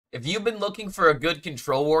If you've been looking for a good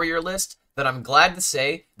Control Warrior list, then I'm glad to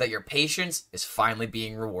say that your patience is finally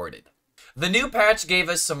being rewarded. The new patch gave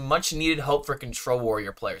us some much needed hope for Control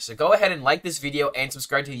Warrior players, so go ahead and like this video and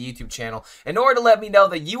subscribe to the YouTube channel in order to let me know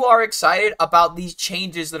that you are excited about these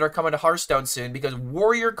changes that are coming to Hearthstone soon, because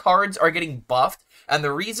Warrior cards are getting buffed. And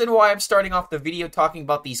the reason why I'm starting off the video talking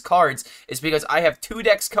about these cards is because I have 2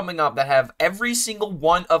 decks coming up that have every single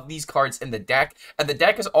one of these cards in the deck, and the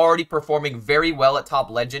deck is already performing very well at Top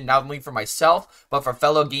Legend, not only for myself, but for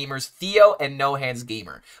fellow gamers Theo and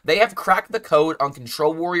NoHandsGamer. They have cracked the code on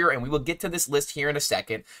Control Warrior, and we will get to this list here in a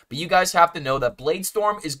second, but you guys have to know that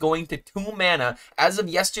Bladestorm is going to 2 mana as of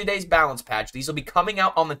yesterday's balance patch. These will be coming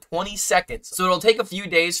out on the 22nd, so it'll take a few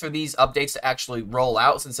days for these updates to actually roll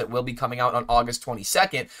out, since it will be coming out on August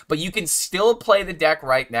 22nd, but you can still play the deck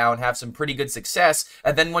right now and have some pretty good success.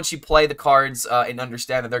 And then once you play the cards and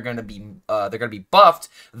understand that they're going to be buffed,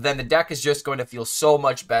 then the deck is just going to feel so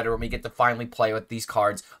much better when we get to finally play with these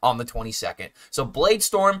cards on the 22nd. So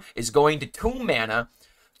Bladestorm is going to 2 mana.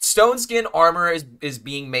 Stone Skin Armor is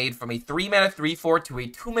being made from a 3 mana 3/4 to a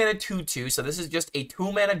 2 mana 2/2. So this is just a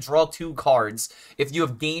 2 mana draw 2 cards if you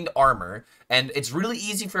have gained armor. And it's really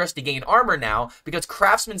easy for us to gain armor now, because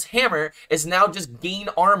Craftsman's Hammer is now just gain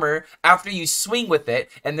armor after you swing with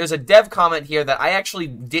it. And there's a dev comment here that I actually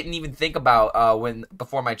didn't even think about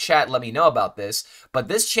before my chat let me know about this. But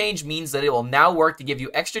this change means that it will now work to give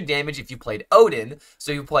you extra damage if you played Odyn.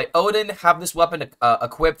 So you play Odyn, have this weapon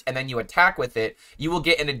equipped, and then you attack with it. You will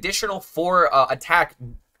get an additional 4 attack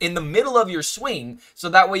in the middle of your swing, so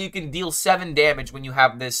that way you can deal 7 damage when you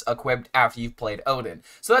have this equipped after you've played Odyn.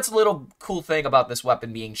 So that's a little cool thing about this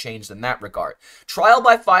weapon being changed in that regard. Trial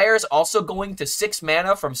by Fire is also going to 6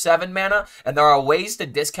 mana from 7 mana, and there are ways to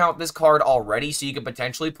discount this card already, so you could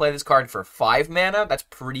potentially play this card for 5 mana. That's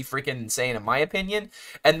pretty freaking insane in my opinion.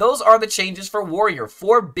 And those are the changes for Warrior.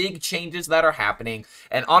 4 big changes that are happening,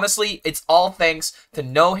 and honestly, it's all thanks to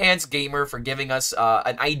NoHandsGamer for giving us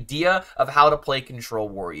an idea of how to play Control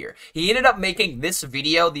Warrior. He ended up making this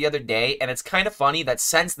video the other day, and it's kind of funny that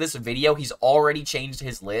since this video, he's already changed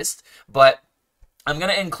his list, but I'm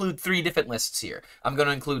going to include 3 different lists here. I'm going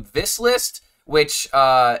to include this list, which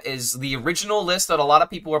is the original list that a lot of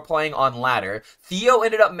people were playing on ladder. Theo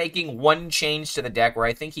ended up making 1 change to the deck, where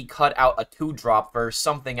I think he cut out a 2-drop for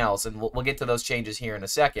something else, and we'll get to those changes here in a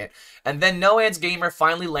second. And then NoHandsGamer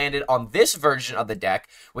finally landed on this version of the deck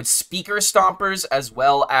with Speaker Stompers as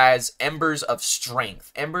well as Embers of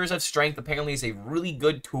Strength. Embers of Strength apparently is a really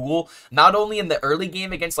good tool, not only in the early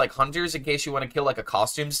game against like hunters in case you want to kill like a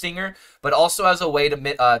costume stinger, but also as a way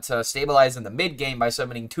to stabilize in the mid game by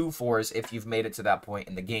summoning 2/4s if you've made it to that point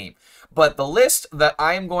in the game. But the list that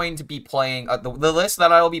I'm going to be playing, the list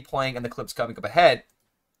that I will be playing in the clips coming up ahead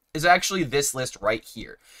is actually this list right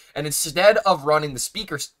here. And instead of running the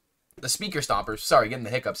Speaker Stompers, sorry, getting the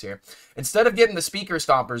hiccups here. Instead of getting the Speaker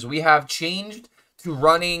Stompers, we have changed to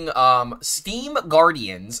running Steam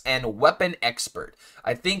Guardians and Weapon Expert.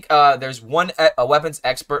 I think there's a Weapons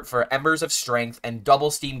Expert for Embers of Strength, and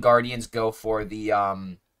double Steam Guardians go for the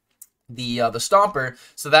Stomper,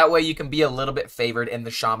 so that way you can be a little bit favored in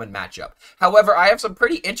the Shaman matchup. However, I have some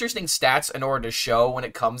pretty interesting stats in order to show when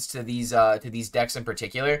it comes to these decks in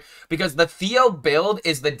particular, because the Theo build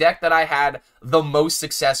is the deck that I had the most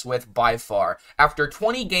success with by far. After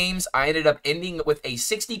 20 games, I ended up ending with a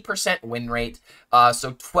 60% win rate,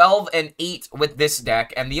 so 12-8 with this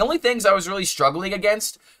deck, and the only things I was really struggling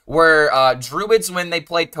against were Druids when they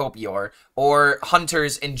played Topior, or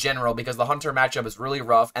Hunters in general, because the Hunter matchup is really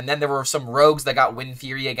rough, and then there were some Rogues that got Wind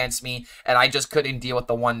Fury against me, and I just couldn't deal with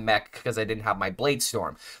the 1 mech because I didn't have my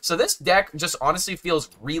Bladestorm. So this deck just honestly feels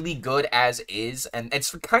really good as is, and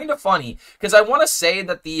it's kind of funny, because I want to say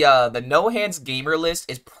that the NoHandsGamer list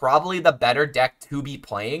is probably the better deck to be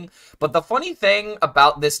playing, but the funny thing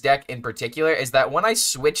about this deck in particular is that when I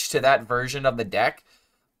switched to that version of the deck,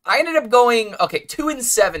 I ended up going, okay,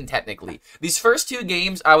 2-7 technically. These first 2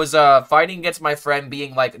 games, I was fighting against my friend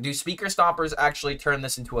being like, do Speaker Stompers actually turn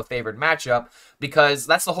this into a favored matchup? Because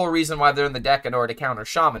that's the whole reason why they're in the deck, in order to counter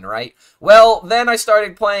Shaman, right? Well, then I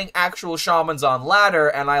started playing actual Shamans on ladder,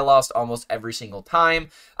 and I lost almost every single time.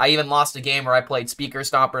 I even lost a game where I played Speaker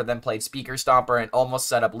Stomper, then played Speaker Stomper, and almost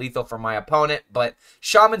set up lethal for my opponent. But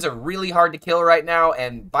Shamans are really hard to kill right now,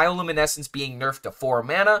 and Bioluminescence being nerfed to 4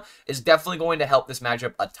 mana is definitely going to help this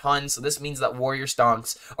matchup a ton. So this means that Warrior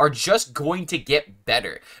Stonks are just going to get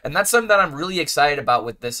better. And that's something that I'm really excited about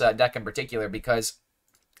with this deck in particular, because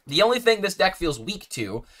the only thing this deck feels weak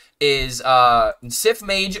to is Sif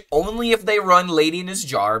Mage only if they run Lady in his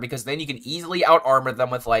Jar, because then you can easily out-armor them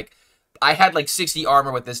with, like, I had like 60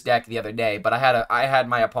 armor with this deck the other day, but I had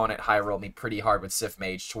my opponent high roll me pretty hard with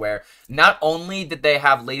sFMage, to where not only did they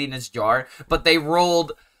have Lady in His Jar, but they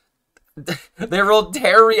rolled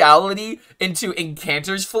Terror Reality into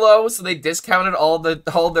Incanter's Flow, so they discounted all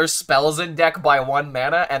their spells in deck by 1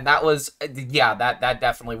 mana, and that was, yeah, that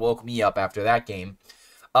definitely woke me up after that game.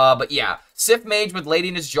 But yeah, sFMage with Lady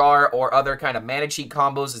in His Jar or other kind of mana cheat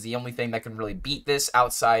combos is the only thing that can really beat this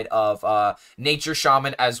outside of Nature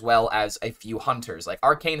Shaman, as well as a few Hunters. Like,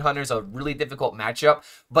 Arcane Hunter is a really difficult matchup,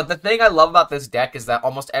 but the thing I love about this deck is that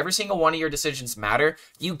almost every single one of your decisions matter.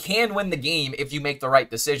 You can win the game if you make the right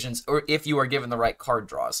decisions, or if you are given the right card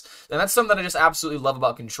draws. And that's something I just absolutely love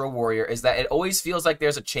about Control Warrior, is that it always feels like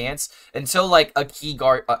there's a chance until, like, a key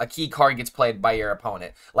card gets played by your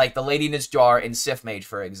opponent. Like the Lady in His Jar in sFMage,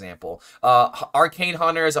 for example. Arcane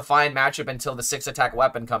Hunter is a fine matchup until the 6-attack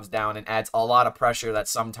weapon comes down and adds a lot of pressure that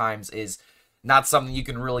sometimes is not something you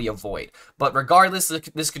can really avoid. But regardless,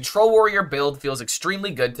 this Control Warrior build feels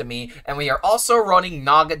extremely good to me, and we are also running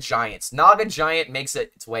Naga Giants. Naga Giant makes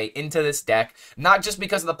its way into this deck, not just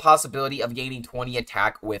because of the possibility of gaining 20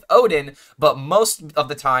 attack with Odyn, but most of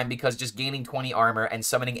the time because just gaining 20 armor and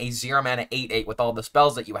summoning a 0-mana 8/8 with all the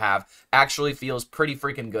spells that you have actually feels pretty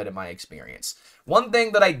freaking good in my experience. One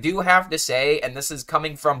thing that I do have to say, and this is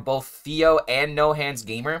coming from both Theo and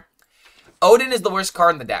NoHandsGamer, Odyn is the worst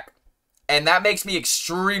card in the deck. And that makes me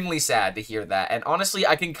extremely sad to hear that. And honestly,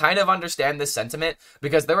 I can kind of understand this sentiment,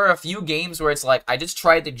 because there were a few games where it's like, I just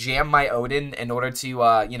tried to jam my Odyn in order to,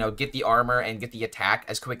 you know, get the armor and get the attack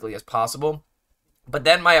as quickly as possible. But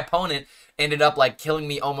then my opponent ended up, like, killing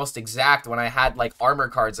me almost exact when I had, like, armor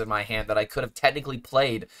cards in my hand that I could have technically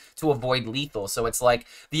played to avoid lethal. So it's like,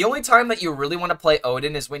 the only time that you really want to play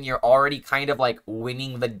Odyn is when you're already kind of, like,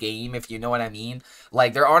 winning the game, if you know what I mean.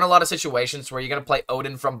 Like, there aren't a lot of situations where you're going to play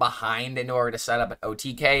Odyn from behind in order to set up an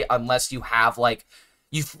OTK, unless you have, like,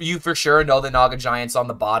 you for sure know the Naga Giant's on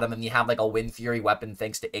the bottom, and you have, like, a Wind Fury weapon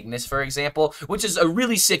thanks to Ignis, for example, which is a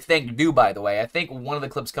really sick thing to do, by the way. I think one of the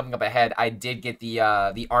clips coming up ahead, I did get the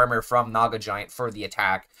armor from Naga Giant for the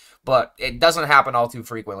attack, but it doesn't happen all too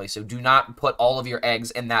frequently, so do not put all of your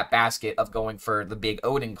eggs in that basket of going for the big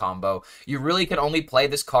Odyn combo. You really can only play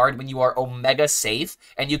this card when you are Omega safe,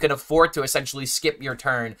 and you can afford to essentially skip your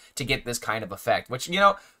turn to get this kind of effect, which, you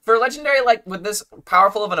know, for a legendary, like, with this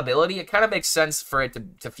powerful of an ability, it kind of makes sense for it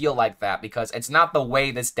to feel like that, because it's not the way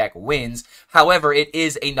this deck wins. However, it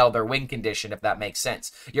is another win condition, if that makes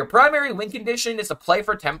sense. Your primary win condition is to play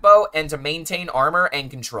for tempo and to maintain armor and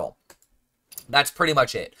control. That's pretty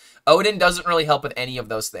much it. Odyn doesn't really help with any of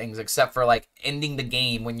those things, except for, like, ending the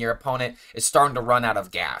game when your opponent is starting to run out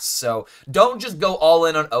of gas. So don't just go all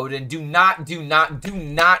in on Odyn. Do not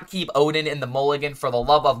keep Odyn in the mulligan. For the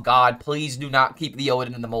love of God, please do not keep the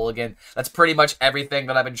Odyn in the mulligan. That's pretty much everything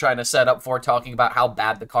that I've been trying to set up for, talking about how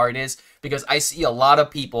bad the card is, because I see a lot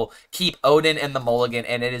of people keep Odyn in the mulligan,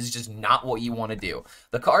 and it is just not what you want to do.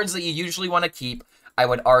 The cards that you usually want to keep, I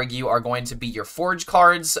would argue, are going to be your Forge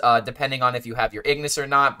cards, depending on if you have your Ignis or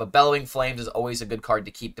not, but Bellowing Flames is always a good card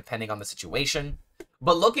to keep depending on the situation.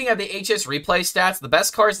 But looking at the HS replay stats, the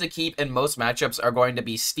best cards to keep in most matchups are going to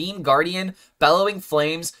be Steam Guardian, Bellowing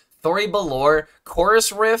Flames, Thori Balor,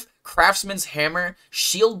 Chorus Riff, Craftsman's Hammer,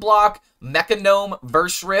 Shield Block, Mechanome,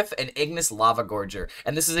 Verse Riff, and Ignis Lava Gorger.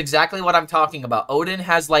 And this is exactly what I'm talking about. Odyn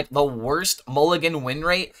has, like, the worst mulligan win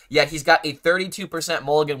rate, yet he's got a 32%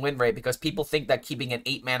 mulligan win rate, because people think that keeping an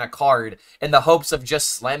 8-mana card in the hopes of just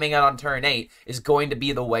slamming it on turn 8 is going to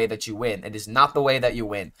be the way that you win. It is not the way that you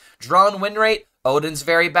win. Drawn win rate, Odyn's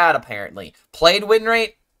very bad, apparently. Played win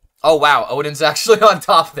rate, oh wow, Odyn's actually on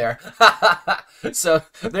top there. So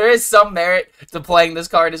there is some merit to playing this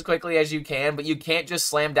card as quickly as you can, but you can't just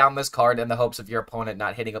slam down this card in the hopes of your opponent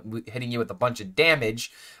not hitting you with a bunch of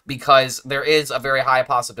damage, because there is a very high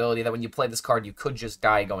possibility that when you play this card, you could just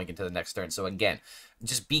die going into the next turn. So again,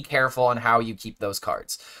 just be careful on how you keep those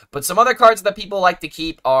cards. But some other cards that people like to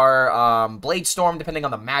keep are Blade Storm, depending on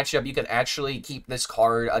the matchup. You could actually keep this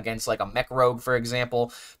card against, like, a Mech Rogue, for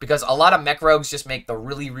example, because a lot of Mech Rogues just make the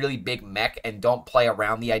really, really big mech and don't play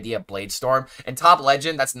around the idea of Blade Storm. In Top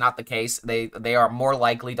Legend, that's not the case. They are more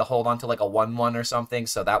likely to hold on to, like, a 1/1 or something,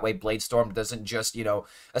 so that way Blade Storm doesn't just, you know,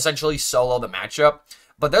 essentially solo the matchup.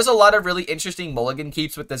 But there's a lot of really interesting mulligan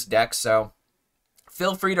keeps with this deck, so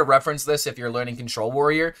feel free to reference this if you're learning Control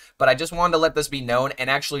Warrior, but I just wanted to let this be known and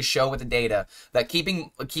actually show with the data that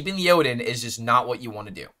keeping the Odyn is just not what you want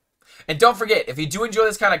to do. And don't forget, if you do enjoy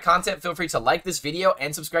this kind of content, feel free to like this video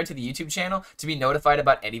and subscribe to the YouTube channel to be notified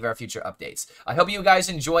about any of our future updates. I hope you guys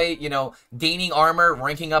enjoy, you know, gaining armor,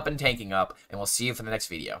 ranking up, and tanking up, and we'll see you for the next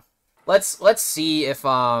video. Let's see if,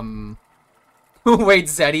 Wait,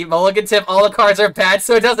 Zeddy, Mulligan tip, all the cards are bad,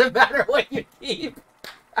 so it doesn't matter what you keep.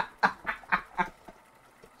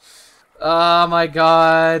 Oh my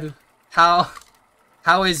god. How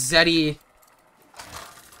is Zeddy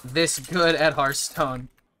this good at Hearthstone?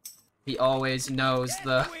 He always knows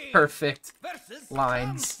the perfect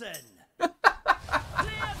lines.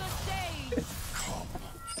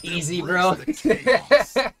 Easy, bro.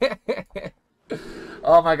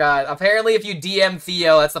 Oh my god. Apparently if you DM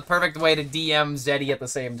Theo, that's the perfect way to DM Zeddy at the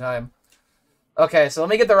same time. Okay, so let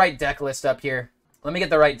me get the right deck list up here.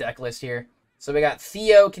 So we got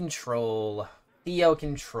Theo Control. Theo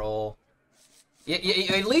Control. You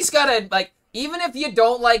at least gotta, like, even if you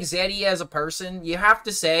don't like Zeddy as a person, you have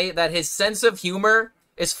to say that his sense of humor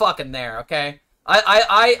is fucking there, okay?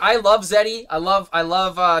 I love Zeddy. I love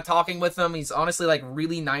talking with him. He's honestly, like,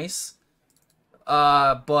 really nice.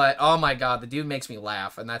 But, oh my god, the dude makes me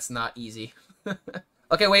laugh, and that's not easy.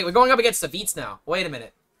 Okay, wait, we're going up against Savjz now. Wait a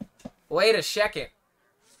minute. Wait a second.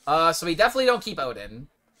 So we definitely don't keep Odyn.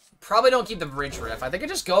 Probably don't keep the Bridge Riff. I think I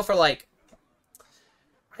just go for, like...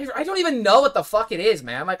 I don't even know what the fuck it is,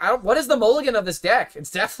 man. Like, what is the mulligan of this deck? It's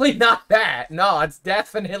definitely not that. No, it's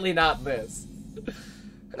definitely not this.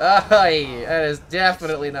 That is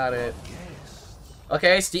definitely not it.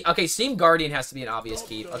 Okay, Steam Guardian has to be an obvious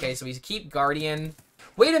keep. Okay, so we keep Guardian.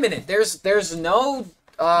 Wait a minute, there's no,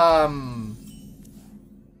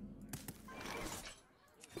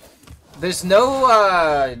 there's no,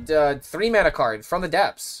 3-mana card from the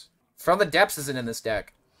Depths. From the Depths isn't in this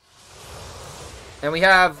deck. And we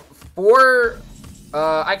have 4,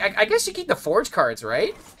 I guess you keep the Forge cards,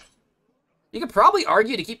 right? You could probably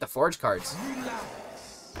argue to keep the Forge cards.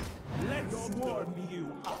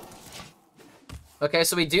 Okay,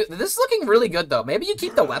 so we do... This is looking really good, though. Maybe you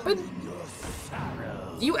keep the weapon?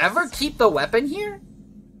 Do you ever keep the weapon here?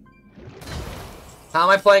 How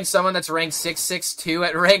am I playing someone that's ranked 662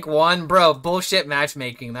 at rank 1? Bro, bullshit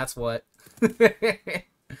matchmaking, that's what.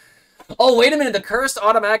 Oh, wait a minute. The Cursed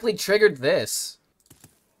automatically triggered this.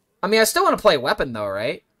 I mean, I still want to play weapon, though,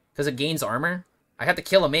 right? Because it gains armor. I have to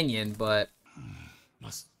kill a minion, but...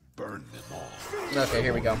 Must burn them all. Okay,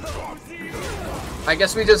 here we go. I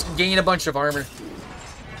guess we just gain a bunch of armor.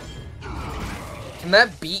 Can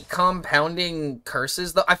that beat compounding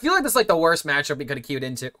curses, though? I feel like this is like the worst matchup we could have queued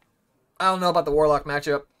into. I don't know about the Warlock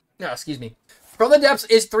matchup. Yeah, excuse me. From the Depths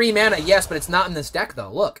is 3 mana, yes, but it's not in this deck,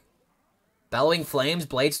 though. Look. Bellowing Flames,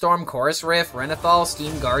 Bladestorm, Chorus Riff, Renethal,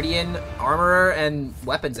 Steam Guardian, Armorer, and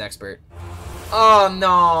Weapons Expert. Oh,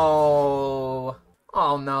 no.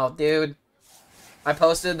 Oh, no, dude. I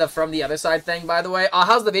posted the From the Other Side thing, by the way. Oh,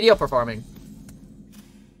 how's the video performing?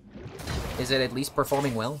 Is it at least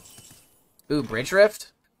performing well? Ooh, Bridge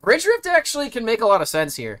Rift? Bridge Rift actually can make a lot of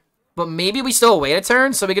sense here. But maybe we still wait a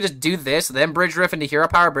turn, so we could just do this, then Bridge Rift into Hero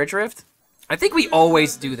Power Bridge Rift? I think we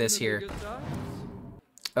always do this here.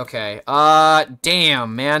 Okay,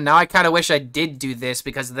 damn, man. Now I kind of wish I did do this,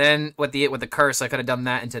 because then with the curse, I could have done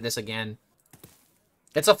that into this again.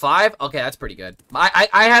 It's a 5? Okay, that's pretty good. I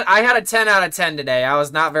had a 10 out of 10 today. I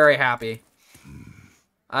was not very happy.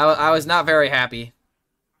 I was not very happy.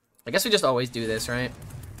 I guess we just always do this, right?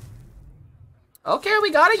 Okay,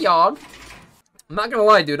 we got a Yogg. I'm not gonna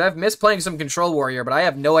lie, dude. I've missed playing some Control Warrior, but I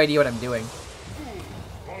have no idea what I'm doing.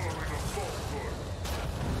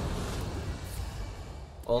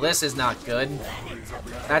 Well, this is not good.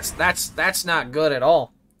 That's not good at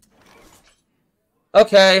all.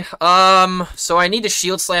 Okay, so I need to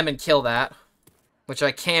Shield Slam and kill that, which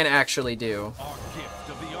I can actually do. Our gift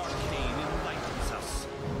of the arcane enlightens us.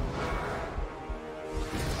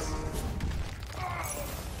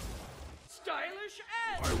 Stylish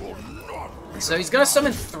edge. I will not. So he's gonna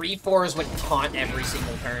summon 3/4s with taunt every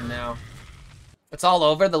single turn now. It's all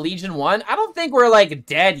over. The Legion won. I don't think we're like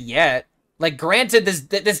dead yet. Like, granted,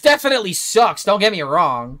 this definitely sucks. Don't get me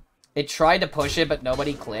wrong. It tried to push it, but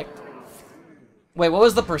nobody clicked. Wait, what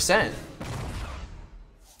was the percent?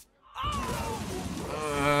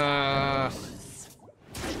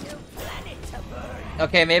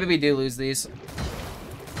 Okay, maybe we do lose these.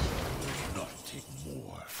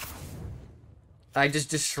 I just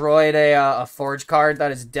destroyed a Forge card.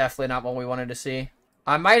 That is definitely not what we wanted to see.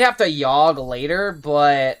 I might have to Yogg later,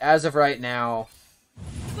 but as of right now,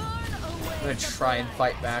 I'm gonna try and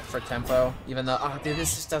fight back for tempo. Even though, oh, dude,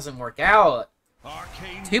 this just doesn't work out.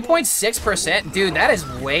 2.6%? Dude, that is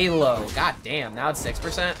way low. God damn, now it's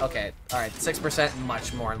 6%? Okay, alright, 6%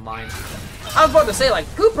 much more in line. I was about to say, like,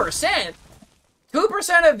 2%?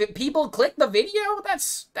 2% of people click the video?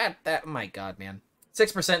 That, my god, man.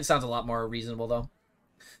 6% sounds a lot more reasonable, though.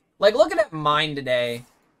 Like, looking at mine today,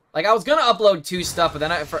 like, I was gonna upload 2 stuff, but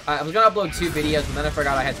then I was gonna upload 2 videos, but then I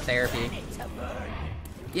forgot I had therapy.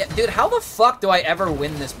 Yeah, dude, how the fuck do I ever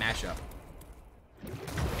win this matchup?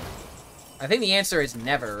 I think the answer is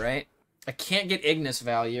never, right? I can't get Ignis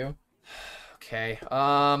value. Okay,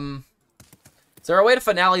 is there a way to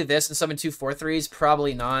finale this and summon 2 4/3s?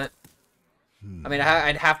 Probably not. I mean,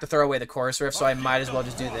 I'd have to throw away the chorus riff, so I might as well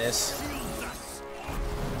just do this.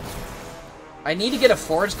 I need to get a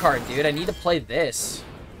Forge card, dude. I need to play this.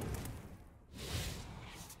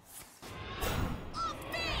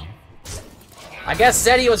 I guess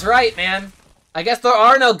Zeddy was right, man. I guess there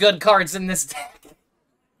are no good cards in this deck.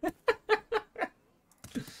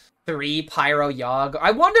 3 Pyro Yogg.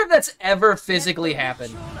 I wonder if that's ever physically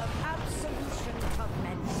happened.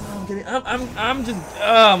 I'm just,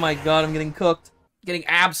 oh my god, I'm getting cooked. Getting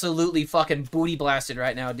absolutely fucking booty blasted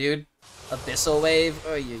right now, dude. Abyssal Wave.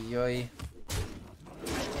 Oy, oy, oy.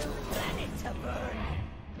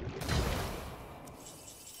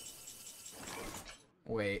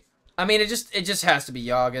 Wait. I mean, it just has to be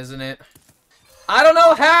Yogg, isn't it? I don't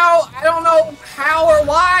know how or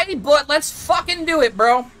why, but let's fucking do it,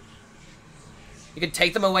 bro. You could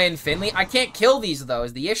take them away in Finley. I can't kill these, though,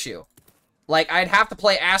 is the issue. Like, I'd have to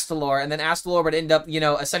play Astalor, and then Astalor would end up, you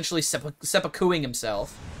know, essentially seppukuing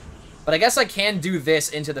himself. But I guess I can do this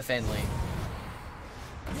into the Finley.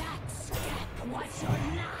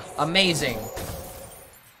 Amazing.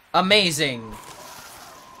 Amazing.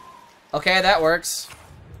 Okay, that works.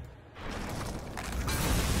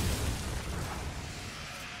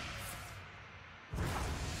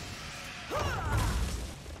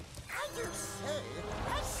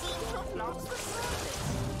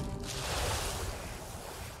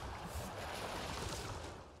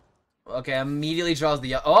 Okay, immediately draws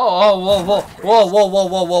the... Oh, whoa, whoa, whoa, whoa, whoa,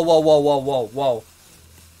 whoa, whoa, whoa, whoa, whoa, whoa, whoa.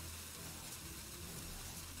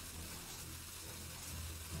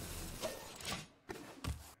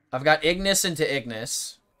 I've got Ignis into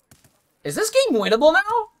Ignis. Is this game winnable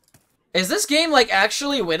now? Is this game, like,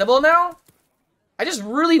 actually winnable now? I just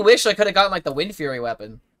really wish I could have gotten, like, the Wind Fury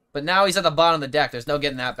weapon. But now he's at the bottom of the deck. There's no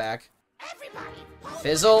getting that back.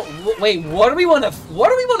 Fizzle? Wait, what do we want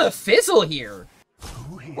to fizzle here?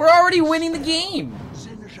 We're already winning the game,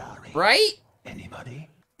 right? Anybody?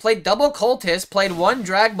 Played double Cultist, played 1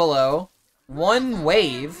 Drag Below, 1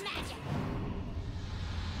 Wave.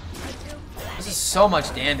 This is so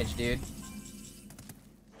much damage, dude.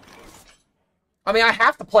 I mean, I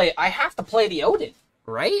have to play the Odyn,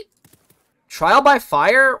 right? Trial by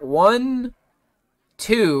Fire, 1,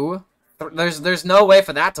 2. There's no way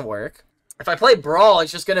for that to work. If I play Brawl,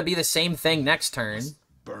 it's just gonna be the same thing next turn.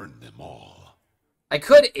 Burn them all. I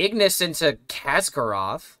could Ignis into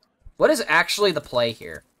Kaskarov. What is actually the play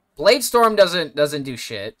here? Bladestorm doesn't do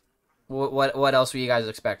shit. What else were you guys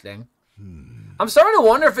expecting? I'm starting to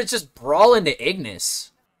wonder if it's just Brawl into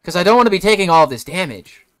Ignis. Because I don't want to be taking all of this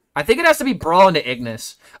damage. I think it has to be Brawl into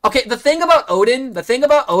Ignis. Okay, the thing about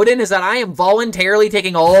Odyn is that I am voluntarily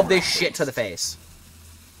taking all of this shit to the face.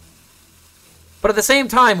 But at the same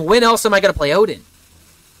time, when else am I going to play Odyn?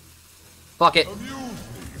 Fuck it.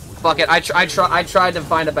 Fuck it, I tried to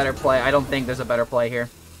find a better play. I don't think there's a better play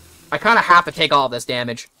here. I kind of have to take all of this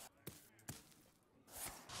damage.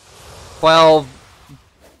 12,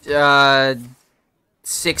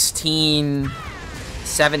 16,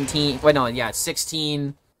 17, wait, no, yeah,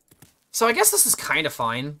 16. So I guess this is kind of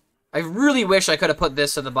fine. I really wish I could have put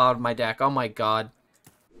this at the bottom of my deck. Oh my god.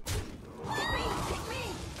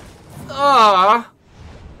 Ah.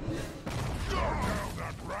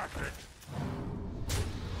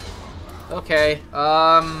 Okay,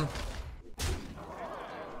 at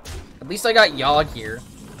least I got Yogg here.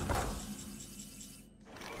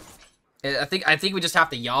 I think we just have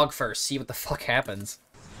to Yogg first, see what the fuck happens.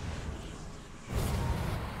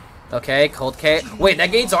 Okay, Cold K. Wait,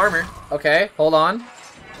 that gains armor. Okay, hold on.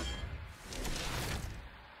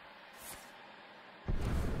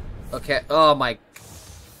 Okay, oh my...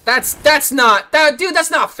 That's not... Dude, that's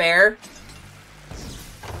not fair.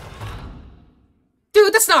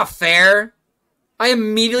 Dude, that's not fair. I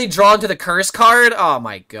immediately draw into the curse card. Oh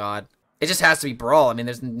my god. It just has to be Brawl. I mean,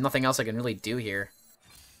 there's nothing else I can really do here.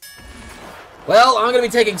 Well, I'm gonna be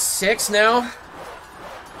taking 6 now.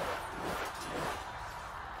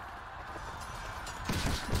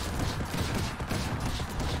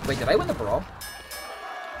 Wait, did I win the Brawl?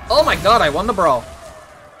 Oh my god, I won the Brawl.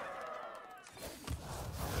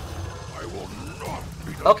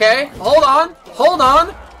 Okay, hold on. Hold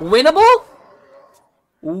on. Winnable?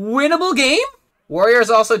 Winnable game? Warrior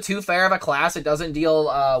is also too fair of a class. It doesn't deal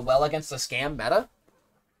well against the scam meta.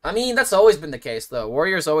 I mean, that's always been the case, though.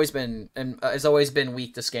 Warrior's always been has always been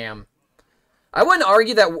weak to scam. I wouldn't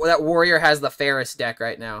argue that Warrior has the fairest deck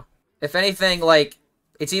right now. If anything, like,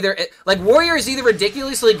 It's either, like, Warrior is either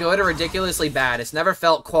ridiculously good or ridiculously bad. It's never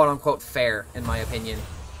felt quote-unquote fair, in my opinion.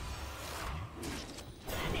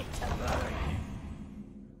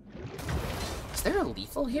 Is there a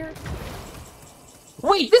lethal here?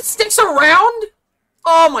 Wait, this sticks around?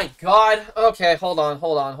 Oh my god. Okay, hold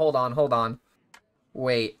on.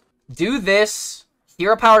 Wait. Do this.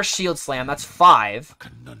 Hero Power Shield Slam, that's 5. A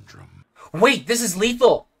conundrum. Wait, this is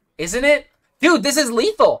lethal, isn't it? Dude, this is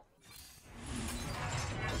lethal.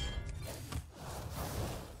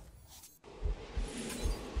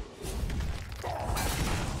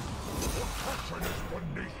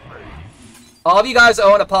 All of you guys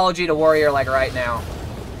owe an apology to Warrior, like, right now.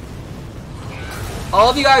 All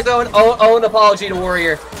of you guys owe an apology to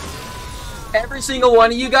Warrior. Every single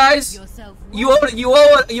one of you guys, you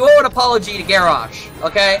owe an apology to Garrosh,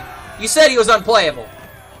 okay? You said he was unplayable.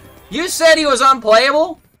 You said he was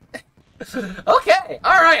unplayable? Okay,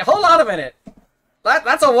 alright, hold on a minute.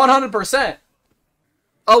 That's a 100%.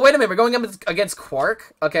 Oh, wait a minute, we're going up against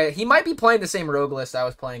Quark? Okay, he might be playing the same rogue list I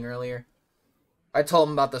was playing earlier. I told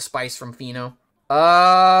him about the spice from Pheno.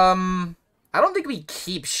 I don't think we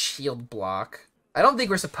keep shield block. I don't think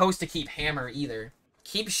we're supposed to keep hammer either.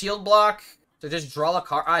 Keep shield block to just draw a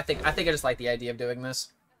card. I think I just like the idea of doing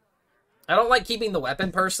this. I don't like keeping the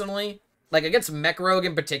weapon personally. Like against Mech Rogue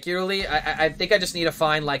in particularly, I think I just need to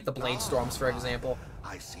find like the Blade Storms, for example.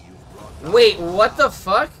 I see you've brought Wait, what the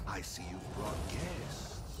fuck? I see you've brought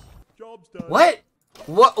guests. Job's done. What?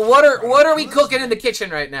 What are we cooking in the kitchen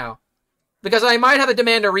right now? Because I might have to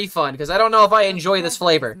demand a refund, because I don't know if I enjoy this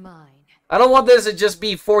flavor. I don't want this to just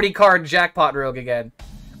be 40-card jackpot rogue again.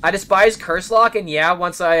 I despise Curse Lock, and yeah,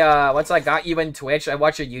 once I got you in Twitch, I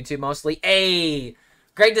watch your YouTube mostly. Hey!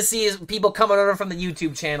 Great to see people coming over from the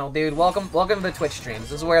YouTube channel, dude. Welcome to the Twitch streams.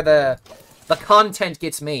 This is where the content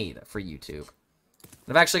gets made for YouTube.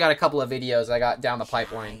 I've actually got a couple of videos I got down the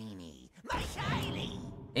pipeline.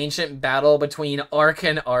 Ancient battle between Arc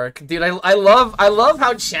and Arc. Dude, I love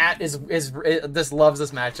how chat this loves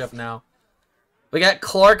this matchup now. We got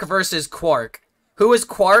Clark versus Quark. Who is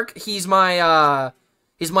Quark? He's my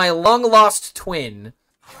long lost twin.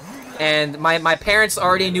 And my parents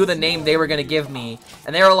already knew the name they were gonna give me.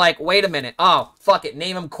 And they were like, wait a minute. Oh, fuck it,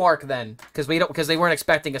 name him Quark then. Because they weren't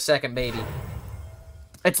expecting a second baby.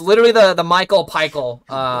 It's literally the Michael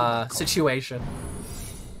Pikel situation.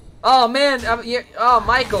 Oh man, oh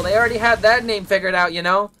Michael, they already had that name figured out, you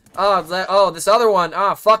know? Oh, this other one,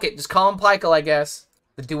 oh fuck it, just call him Pikel, I guess.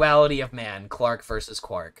 The duality of man, Clark versus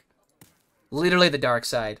Quark. Literally the dark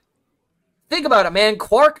side. Think about it, man,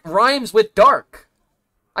 Quark rhymes with dark.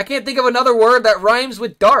 I can't think of another word that rhymes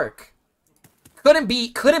with dark. Couldn't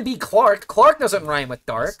be Clark. Clark doesn't rhyme with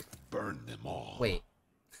dark. Burn them all. Wait.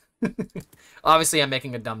 Obviously I'm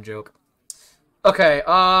making a dumb joke. Okay,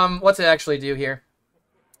 what's it actually do here?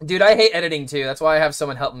 Dude, I hate editing too. That's why I have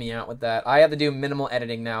someone help me out with that. I have to do minimal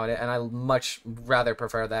editing now, and I much rather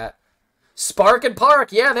prefer that. Spark and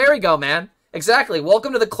Park. Yeah, there we go, man. Exactly.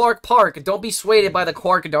 Welcome to the Clark Park. Don't be swayed by the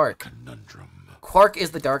Quark dark. Conundrum. Quark is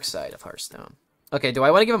the dark side of Hearthstone. Okay, do I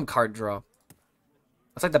want to give him card draw?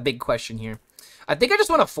 That's like the big question here. I think I just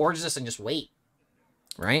want to forge this and just wait.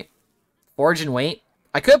 Right? Forge and wait.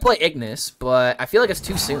 I could play Ignis, but I feel like it's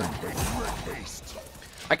too soon.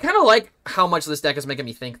 I kind of like how much this deck is making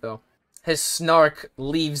me think, though. His snark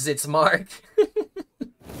leaves its mark.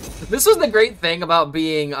 This was the great thing about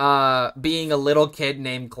being a little kid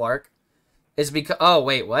named Clark. Is because... Oh,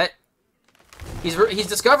 wait, what? He's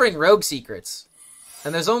discovering rogue secrets.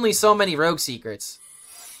 And there's only so many rogue secrets.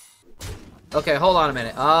 Okay, hold on a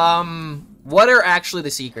minute. What are actually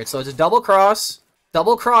the secrets? So it's a double cross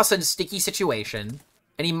and sticky situation.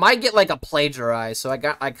 And he might get, like, a plagiarize, so I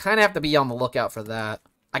kind of have to be on the lookout for that.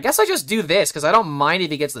 I guess I just do this, because I don't mind if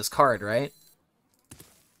he gets this card, right?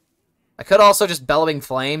 I could also just Bellowing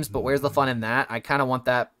Flames, but where's the fun in that? I kind of want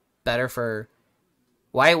that better for...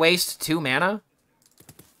 Why waste 2 mana?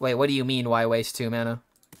 Wait, what do you mean, why waste 2 mana?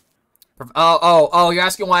 Oh, you're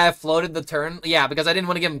asking why I floated the turn? Yeah, because I didn't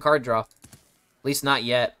want to give him card draw. At least not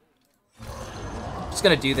yet. Just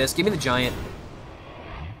gonna do this. Give me the giant.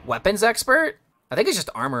 Weapons expert? I think it's just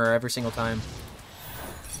armor every single time.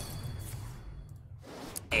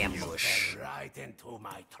 Ambush. Right into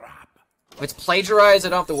my trap. If it's plagiarized, I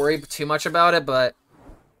don't have to worry too much about it, but...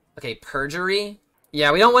 Okay, perjury?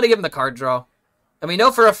 Yeah, we don't want to give him the card draw. And we know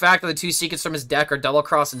for a fact that the 2 secrets from his deck are double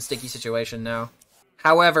cross and sticky situation now.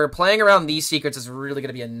 However, playing around these secrets is really going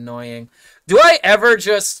to be annoying. Do I ever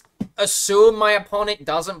just assume my opponent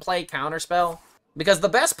doesn't play Counterspell? Because the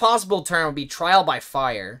best possible turn would be Trial by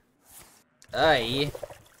Fire. Aye.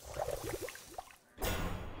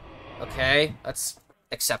 Okay, that's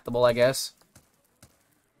acceptable, I guess.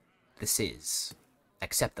 this is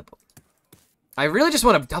acceptable. I really just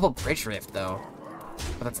want a double Bridge Rift, though.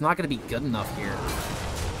 But that's not going to be good enough here.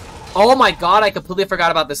 Oh my god, I completely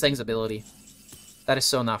forgot about this thing's ability. That is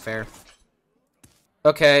so not fair.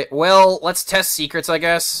 Okay, well, let's test secrets, I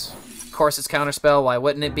guess. Of course it's counterspell, why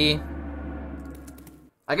wouldn't it be?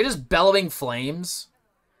 I could just Bellowing Flames.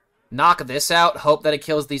 Knock this out, hope that it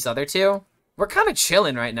kills these other two. We're kind of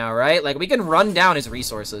chilling right now, right? Like, we can run down his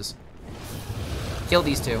resources. Kill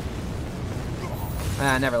these two.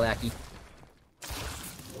 Ah, never lackey.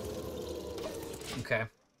 Okay.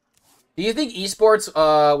 Do you think esports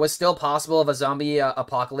was still possible if a zombie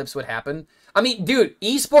apocalypse would happen? I mean, dude,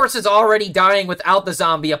 esports is already dying without the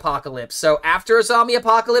zombie apocalypse. So after a zombie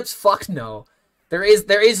apocalypse, fuck no. There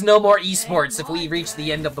is no more esports if we reach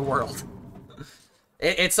the end of the world.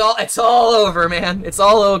 It's all over, man. It's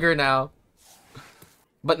all ogre now.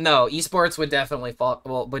 But no, esports would definitely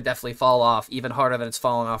fall off even harder than it's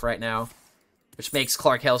falling off right now, which makes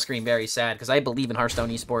Clark HELLSCREAM very sad because I believe in Hearthstone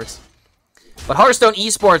esports. But Hearthstone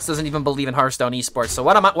esports doesn't even believe in Hearthstone esports. So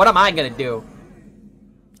what am I gonna do?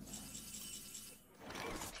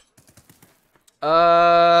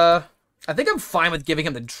 I think I'm fine with giving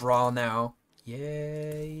him the draw now.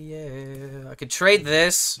 Yeah. I could trade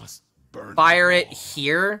this, fire it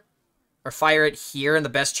here, or fire it here, and the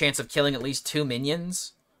best chance of killing at least 2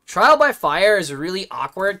 minions. Trial by fire is really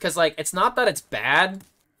awkward because, like, it's not that it's bad.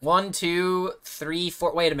 1, 2, 3,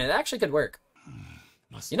 4. Wait a minute, it actually could work.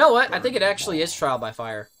 You know what? I think it actually is trial by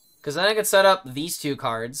fire. Because then I could set up these 2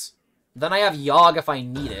 cards. Then I have Yogg if I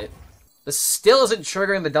need it. This still isn't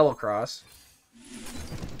triggering the double cross.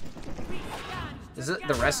 Is it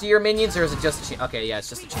the rest of your minions, or is it just the okay, yeah, it's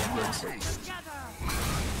just the champions.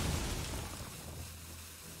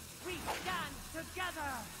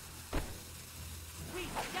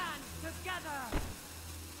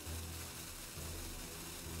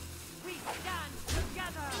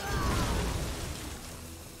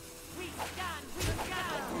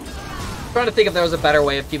 I'm trying to think if there was a better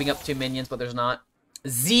way of giving up 2 minions, but there's not.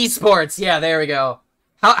 Z Sports, yeah, there we go.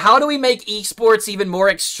 How do we make esports even more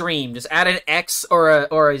extreme? Just add an X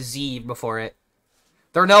or a Z before it.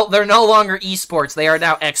 They're no longer esports. They are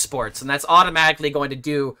now X-sports, and that's automatically going to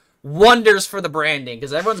do wonders for the branding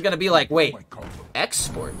because everyone's going to be like, "Wait,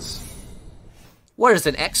 X-sports? What is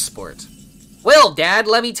an X-sport?" Well, Dad,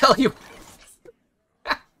 let me tell you.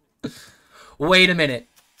 Wait a minute.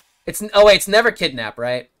 It's never kidnap,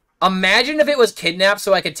 right? Imagine if it was kidnap,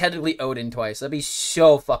 so I could technically Odyn twice. That'd be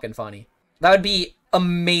so fucking funny. That would be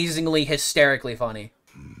amazingly, hysterically funny.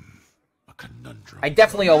 A conundrum. I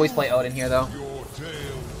definitely always play Odyn here, though. Your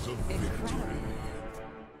tales of victory.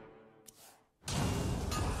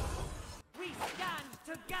 We stand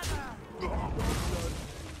together.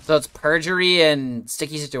 So it's Perjury and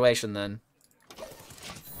Sticky Situation, then.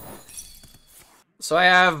 So I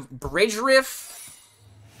have Bridge Rift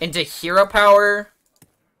into Hero Power.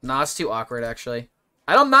 Nah, it's too awkward, actually.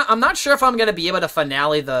 I'm not sure if I'm gonna be able to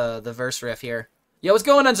finale the verse riff here. Yo, what's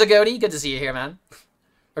going on, Zagodi? Good to see you here, man.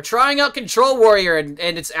 We're trying out Control Warrior, and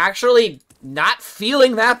it's actually not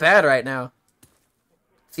feeling that bad right now.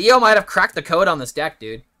 Theo might have cracked the code on this deck,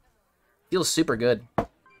 dude. Feels super good.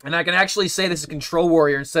 And I can actually say this is Control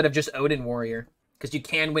Warrior instead of just Odyn Warrior, because you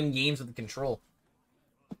can win games with the control.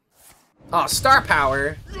 Oh, Star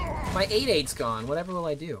Power. My 8/8's gone. Whatever will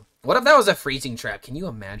I do? What if that was a freezing trap? Can you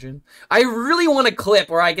imagine? I really want a clip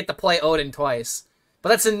where I get to play Odyn twice. But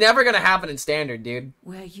that's never gonna happen in Standard, dude.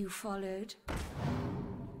 Where you followed.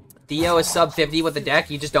 Theo is sub 50 with the deck,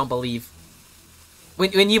 you just don't believe.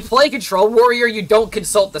 When you play Control Warrior, you don't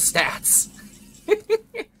consult the stats.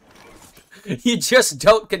 You just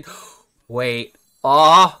don't wait.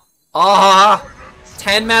 10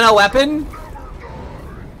 mana weapon?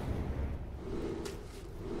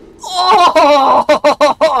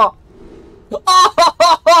 Oh!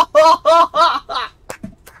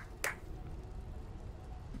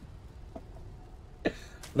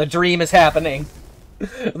 The dream is happening.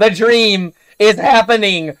 The dream is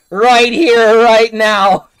happening right here, right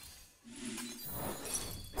now.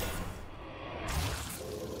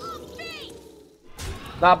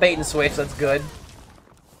 Not bait and switch, that's good.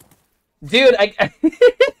 Dude,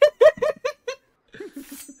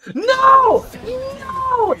 No!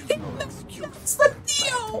 No! It's the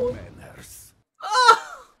Theo! Oh!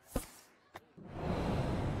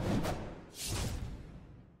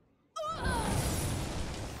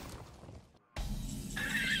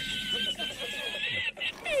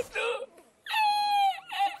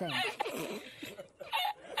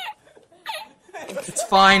 It's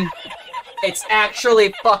fine. It's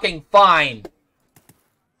actually fucking fine.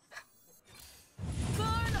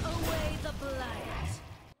 Burn away the blight.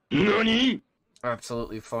 NANI?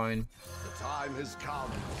 Absolutely fine. The time has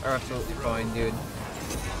come. Absolutely fine, dude.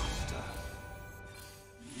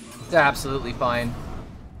 It's absolutely fine.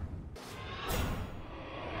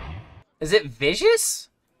 Is it vicious?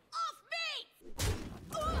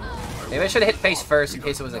 Maybe I should have hit face first in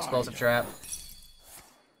case it was an explosive trap.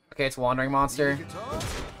 Okay, it's Wandering Monster.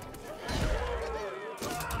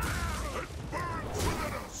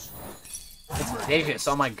 It's vicious,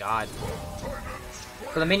 oh my god.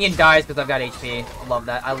 So the minion dies because I've got HP. I love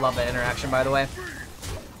that. I love that interaction, by the way.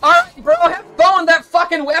 Alright, bro, have fun with that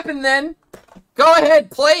fucking weapon then. Go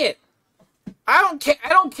ahead, play it. I don't care. I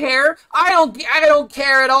don't care. I don't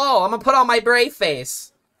care at all. I'm gonna put on my brave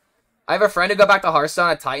face. I have a friend who got back to Hearthstone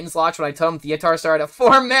at Titan's Launch when I told him Theotar started at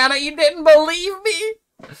 4 mana. He didn't believe me.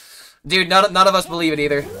 Dude, none of us believe it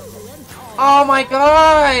either. Oh my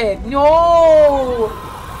god, no.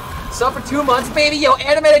 So for 2 months, baby, yo,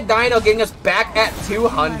 Animated Dino getting us back at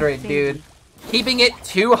 200, dude. Keeping it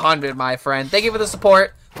 200, my friend. Thank you for the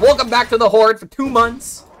support. Welcome back to the Horde for 2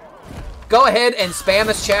 months. Go ahead and spam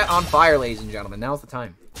this chat on fire, ladies and gentlemen. Now's the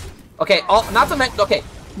time. Okay, okay,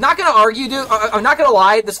 not gonna argue, dude. I'm not gonna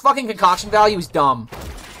lie. This fucking concoction value is dumb.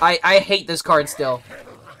 I hate this card still.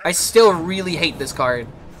 I still really hate this card.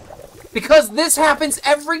 Because this happens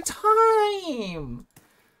every time.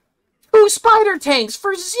 2 spider tanks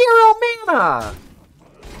for 0 mana.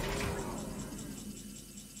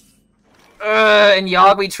 And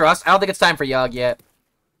Yogg we trust. I don't think it's time for Yogg yet.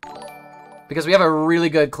 Because we have a really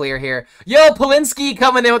good clear here. Yo, Polinsky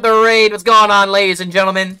coming in with the raid. What's going on, ladies and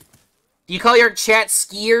gentlemen? Do you call your chat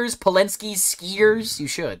skiers Polinsky skiers? You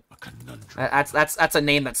should. That's a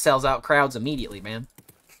name that sells out crowds immediately, man.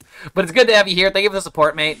 But it's good to have you here. Thank you for the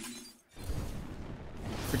support, mate.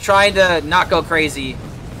 We're trying to not go crazy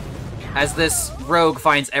as this rogue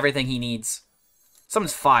finds everything he needs.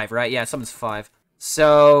 Someone's 5, right? Yeah, someone's 5.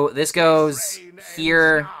 So this goes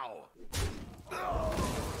here.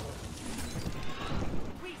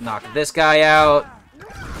 Knock this guy out.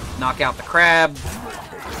 Knock out the crab.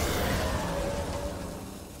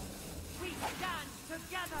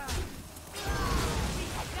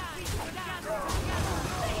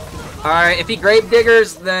 Alright, if he grave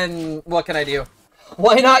diggers, then what can I do?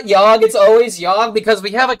 Why not Yogg? It's always Yogg because we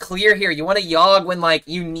have a clear here. You want to Yogg when, like,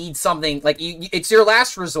 you need something. Like, it's your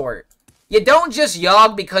last resort. You don't just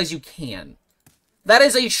Yogg because you can. That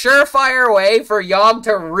is a surefire way for Yogg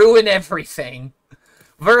to ruin everything.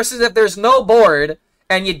 Versus if there's no board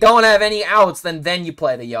and you don't have any outs, then you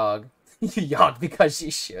play the Yogg. You Yogg because you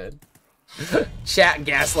should. Chat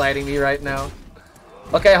gaslighting me right now.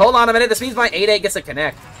 Okay, hold on a minute. This means my 8-8 gets a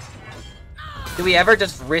connect. Do we ever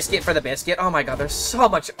just risk it for the biscuit? Oh my god, there's so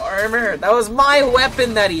much armor. That was my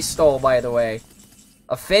weapon that he stole, by the way.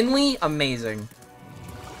 A Finley? Amazing.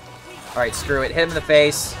 Alright, screw it. Hit him in the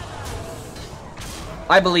face.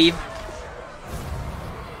 I believe.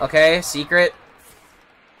 Okay, secret.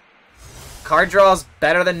 Card draw's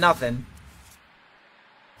better than nothing.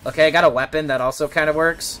 Okay, I got a weapon that also kind of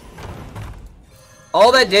works.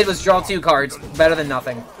 All that did was draw 2 cards. Better than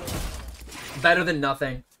nothing. Better than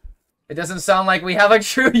nothing. It doesn't sound like we have a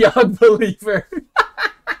true Yogg believer.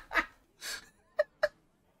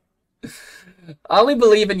 I only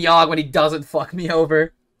believe in Yogg when he doesn't fuck me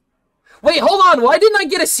over. Wait, hold on. Why didn't I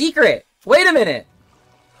get a secret? Wait a minute.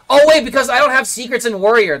 Oh, wait, because I don't have secrets in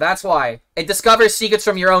Warrior. That's why. It discovers secrets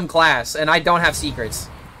from your own class, and I don't have secrets.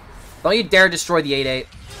 Don't you dare destroy the 8-8.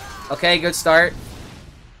 Okay, good start.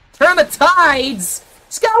 Turn the tides!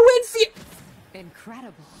 Scott Winfield!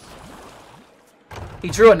 Incredible. He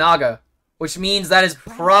drew a Naga, which means that is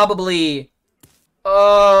probably...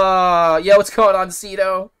 yo, what's going on,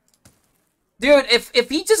 Cito? Dude, if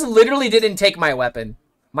he just literally didn't take my weapon,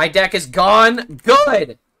 my deck is gone.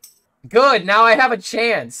 Good! Good, now I have a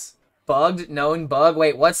chance. Bugged, known bug.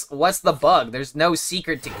 Wait, what's the bug? There's no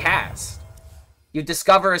secret to cast. You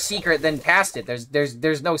discover a secret, then cast it.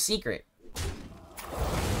 There's no secret.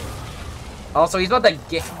 Also, he's about to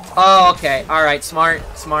get... Oh, okay. Alright, smart.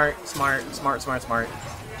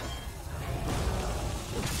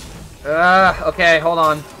 Okay, hold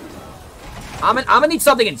on. I'm gonna need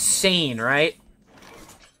something insane, right?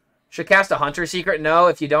 Should cast a hunter secret? No,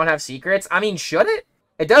 if you don't have secrets. I mean, should it?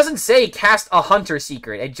 It doesn't say cast a hunter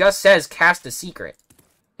secret. It just says cast a secret.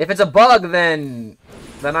 If it's a bug, then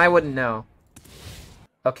I wouldn't know.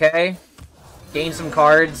 Okay. Gain some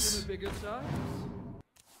cards.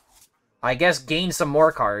 I guess gain some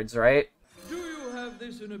more cards, right? Do you have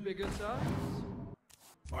this in a bigger size?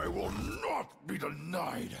 I will not be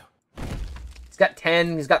denied. He's got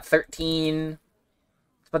 10, he's got 13.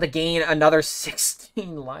 He's about to gain another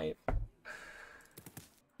 16 life.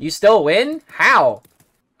 You still win? How?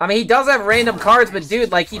 I mean, he does have random cards, but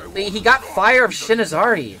dude, like, he got Fire of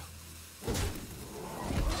Shinazari.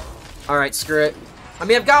 Alright, screw it. I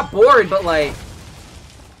mean, I've got bored, but like...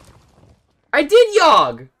 I did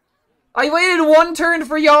Yogg! I waited one turn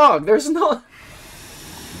for Yogg! There's no...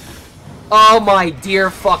 Oh my dear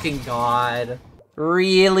fucking god.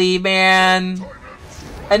 Really, man?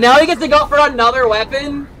 And now he gets to go for another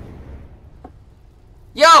weapon?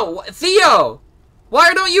 Yo, Theo!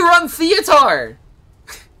 Why don't you run Theatar?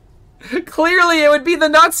 Clearly, it would be the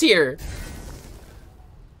nuts here.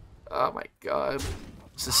 Oh my god.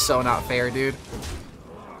 This is so not fair, dude.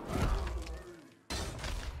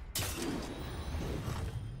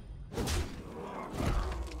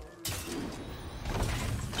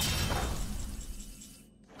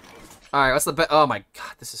 Alright, what's the bet? Oh my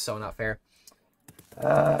god, this is so not fair.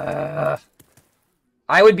 I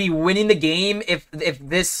would be winning the game if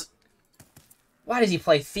this... Why does he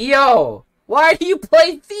play Theo? Why do you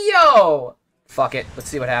play Theo? Fuck it, let's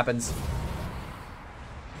see what happens.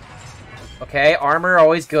 Okay, armor,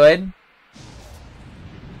 always good.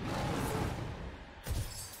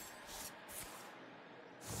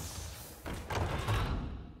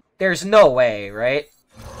 There's no way, right?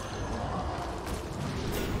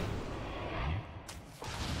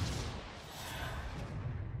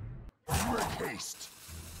 Haste.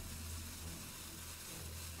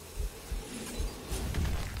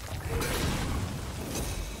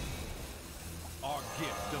 Our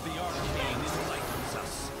gift of the arcane enlightens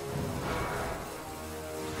us.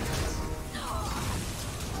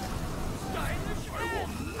 I will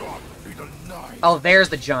not be denied. Oh, there's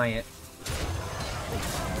the giant.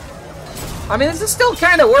 I mean, this is still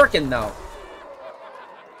kind of working, though.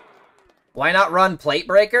 Why not run Plate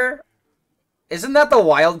Breaker? Isn't that the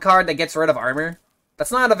wild card that gets rid of armor?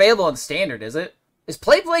 That's not available in Standard, is it? Is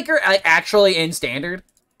Plate Breaker actually in Standard?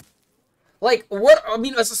 Like, what? I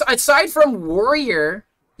mean, aside from Warrior...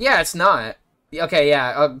 Yeah, it's not. Okay,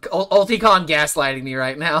 yeah. Ulticon gaslighting me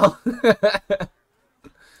right now.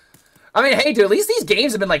 I mean, hey, dude, at least these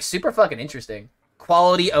games have been, like, super fucking interesting.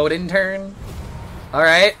 Quality Odyn turn.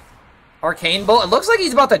 Alright. Arcane Bolt. It looks like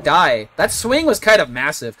he's about to die. That swing was kind of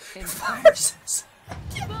massive. Fires.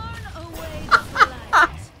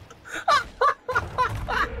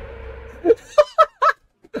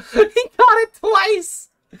 He got it twice!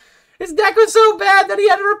 His deck was so bad that he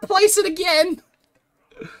had to replace it again!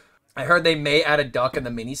 I heard they may add a duck in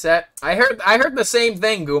the mini set. I heard the same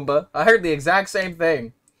thing, Goomba. I heard the exact same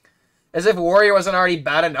thing. As if Warrior wasn't already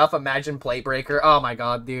bad enough, imagine Plate Breaker. Oh my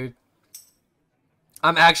god, dude.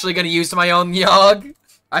 I'm actually gonna use my own Yogg.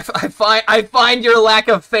 I find your lack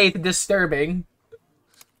of faith disturbing.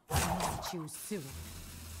 Choose soon.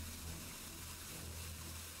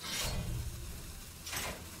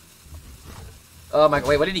 Oh my,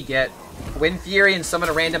 wait, what did he get? Wind Fury and summon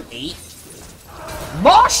a random 8?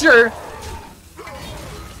 Mosher!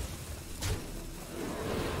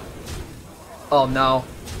 Oh no.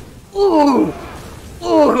 Ooh!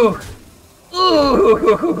 Ooh!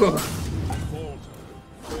 Ooh!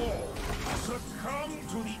 Succumb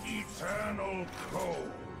to the eternal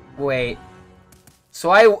cold. Wait. So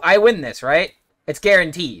I win this, right? It's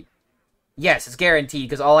guaranteed. Yes, it's guaranteed,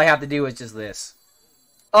 because all I have to do is just this.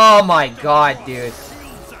 Oh my god, dude.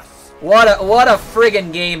 What a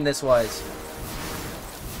friggin' game this was.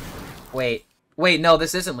 Wait. Wait, no,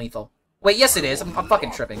 this isn't lethal. Wait, yes it is. I'm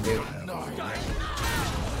fucking tripping, dude.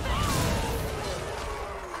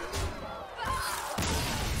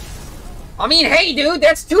 I mean, hey, dude,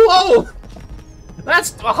 that's 2-0!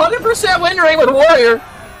 That's 100% win rate with Warrior!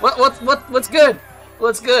 What's good?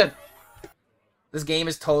 What's good? This game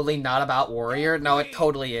is totally not about Warrior. No, it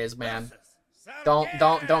totally is, man.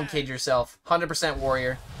 Don't kid yourself. 100%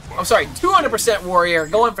 Warrior. I'm sorry, 200% Warrior,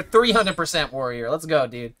 going for 300% Warrior. Let's go,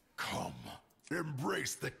 dude. Come,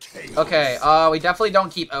 embrace the chaos. Okay, we definitely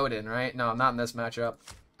don't keep Odyn, right? No, not in this matchup.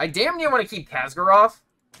 I damn near want to keep Khaz'goroth,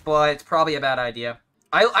 but it's probably a bad idea.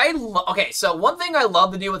 Okay, so one thing I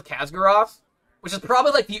love to do with Khaz'goroth, which is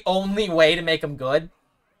probably like the only way to make him good,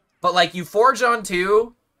 but like you forge on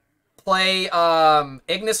 2, play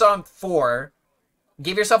Ignis on 4,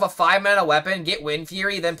 give yourself a 5-mana weapon, get Wind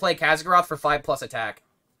Fury, then play Khaz'goroth for 5+ attack.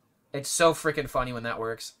 It's so freaking funny when that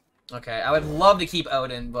works. Okay, I would love to keep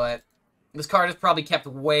Odyn, but this card is probably kept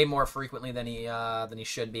way more frequently than he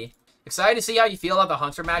should be. Excited to see how you feel about the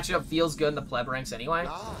Hunter matchup. Feels good in the pleb ranks anyway.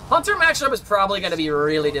 Hunter matchup is probably going to be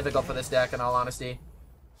really difficult for this deck, in all honesty.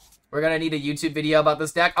 We're going to need a YouTube video about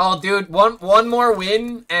this deck. Oh, dude, one more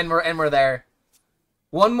win, and we're there.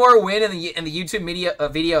 One more win, and the YouTube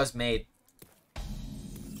video is made.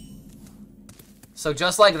 So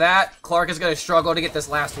just like that, Clark is going to struggle to get this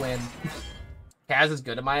last win. Kaz is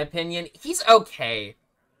good in my opinion. He's okay.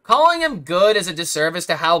 Calling him good is a disservice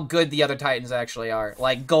to how good the other Titans actually are.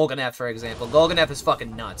 Like Golganeth, for example. Golganeth is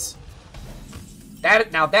fucking nuts.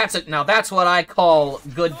 Now that's what I call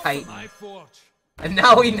good Titan. And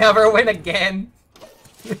now we never win again.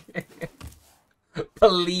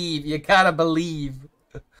 Believe. You gotta believe.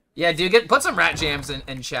 Yeah, dude, put some rat jams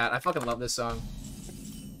in chat. I fucking love this song.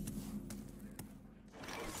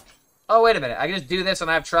 Oh, wait a minute. I can just do this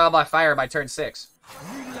and I have trial by fire by turn 6.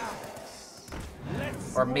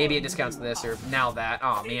 Or maybe it discounts this or now that.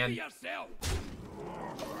 Oh man.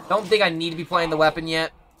 Don't think I need to be playing the weapon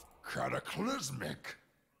yet. Cataclysmic.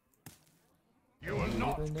 You will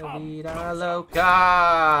not come.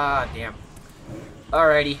 God damn.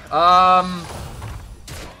 Alrighty.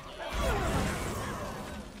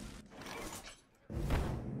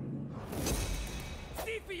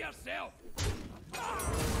 See for yourself.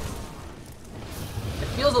 It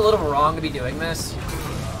feels a little wrong to be doing this.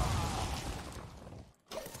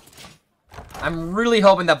 I'm really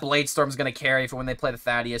hoping that Bladestorm's gonna carry for when they play the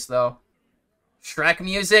Thaddeus, though. Shrek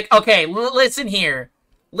music? Okay, listen here.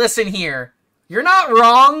 Listen here. You're not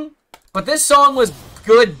wrong, but this song was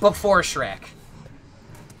good before Shrek.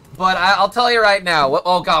 But I'll tell you right now.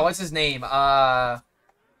 Oh god, what's his name?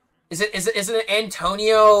 Is it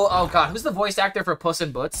Antonio? Oh god, who's the voice actor for Puss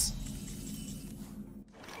in Boots?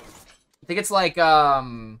 I think it's like yeah,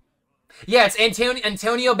 it's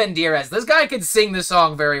Antonio Banderas. This guy could sing this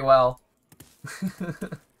song very well.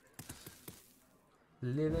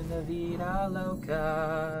 Living la vida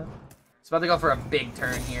loca. It's about to go for a big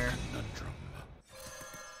turn here.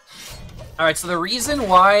 Alright, so the reason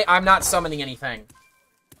why I'm not summoning anything.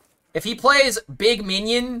 If he plays big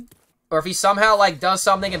minion, or if he somehow like does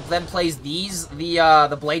something and then plays these, the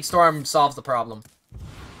Bladestorm solves the problem.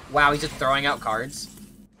 Wow, he's just throwing out cards.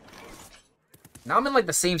 Now I'm in like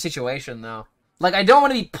the same situation though. Like I don't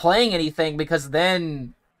want to be playing anything because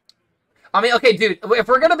then I mean, okay, dude, if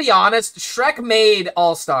we're gonna be honest, Shrek made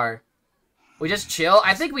All-Star. We just chill?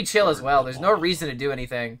 I think we chill as well. There's no reason to do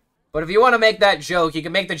anything. But if you want to make that joke, you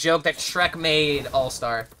can make the joke that Shrek made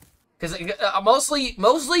All-Star. Because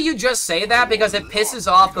mostly you just say that because it pisses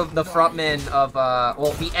off the frontman of,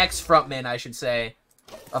 well, the ex-frontman, I should say,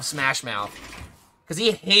 of Smash Mouth. Because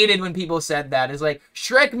he hated when people said that. It's like,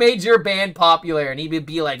 Shrek made your band popular, and he would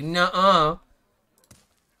be like, nuh-uh.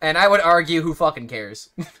 And I would argue, who fucking cares?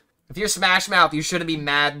 If you're Smash Mouth, you shouldn't be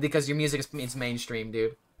mad because your music is mainstream,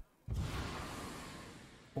 dude.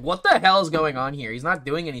 What the hell is going on here? He's not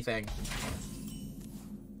doing anything.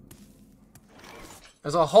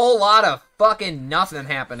 There's a whole lot of fucking nothing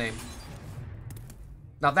happening.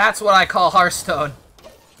 Now that's what I call Hearthstone.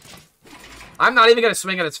 I'm not even gonna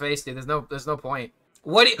swing at its face, dude. There's no point.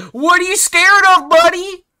 What are you scared of,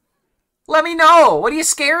 buddy? Let me know. What are you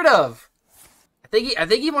scared of? I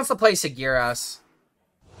think he wants to play Savjz.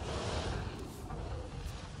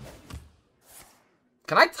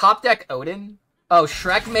 Can I top deck Odyn? Oh,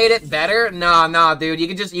 Shrek made it better? Nah, dude. You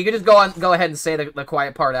could just go ahead and say the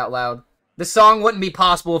quiet part out loud. The song wouldn't be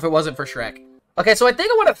possible if it wasn't for Shrek. Okay, so I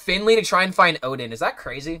think I want to Finley to try and find Odyn. Is that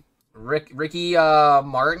crazy? Ricky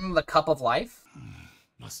Martin, the Cup of Life?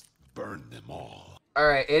 Must burn them all.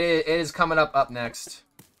 Alright, it is coming up next.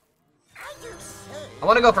 I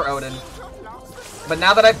want to go for Odyn. But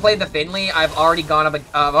now that I've played the Finley, I've already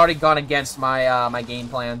gone against my my game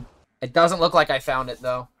plan. It doesn't look like I found it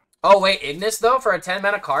though. Oh wait, Ignis though for a 10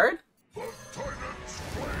 mana card? The Titan's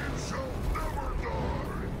flame shall never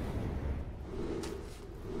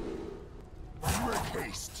die. Make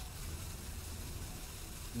haste.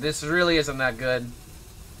 This really isn't that good.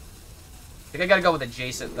 I think I gotta go with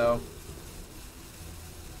adjacent though.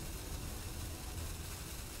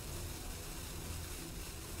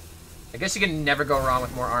 I guess you can never go wrong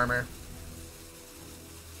with more armor.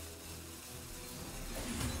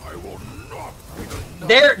 I will not be the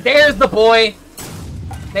There's the boy.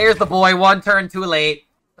 There's the boy. One turn too late.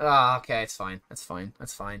 Oh, okay, it's fine. That's fine.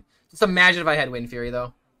 That's fine. Just imagine if I had Wind Fury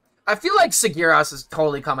though. I feel like Savjz is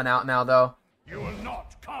totally coming out now though. You will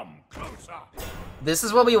not come closer. This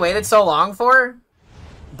is what we waited so long for?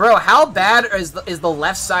 Bro, how bad is the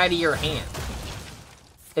left side of your hand?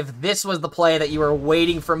 If this was the play that you were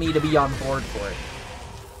waiting for me to be on board for.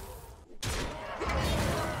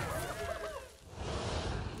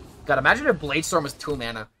 God, imagine if Bladestorm was 2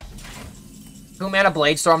 mana. 2 mana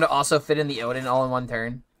Bladestorm to also fit in the Odyn all in one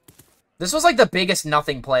turn. This was like the biggest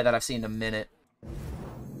nothing play that I've seen in a minute.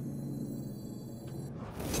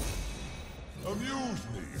 Amuse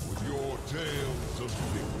me with your tales of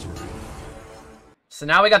victory. So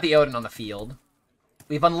now we got the Odyn on the field.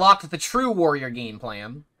 We've unlocked the true warrior game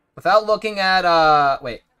plan. Without looking at,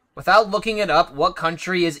 wait. Without looking it up, what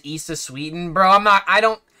country is east of Sweden? Bro, I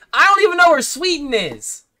don't even know where Sweden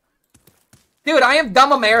is. Dude, I am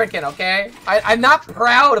dumb American, okay? I'm not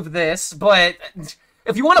proud of this, but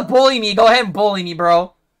if you want to bully me, go ahead and bully me,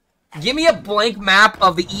 bro. Give me a blank map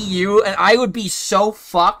of the EU, and I would be so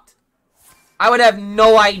fucked. I would have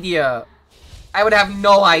no idea. I would have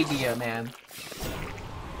no idea, man.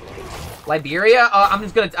 Liberia? I'm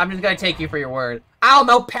just gonna take you for your word. I don't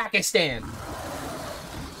know, Pakistan.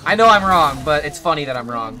 I know I'm wrong, but it's funny that I'm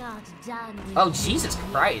wrong. Oh, Jesus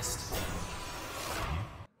Christ.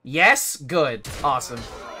 Yes? Good. Awesome.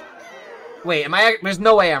 Wait, there's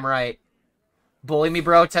no way I'm right. Bully me,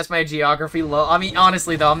 bro. Test my geography low. I mean,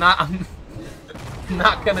 honestly, though, I'm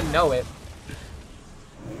not gonna know it.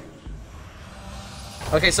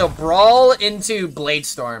 Okay, so Brawl into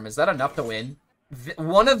Bladestorm. Is that enough to win?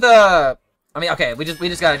 One of the... I mean, okay, we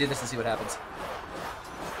just gotta do this and see what happens.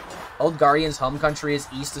 Old Guardian's home country is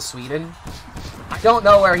east of Sweden. I don't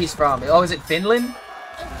know where he's from. Oh, is it Finland?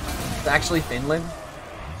 It's actually Finland.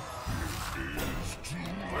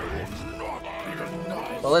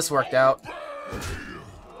 Well, this worked out.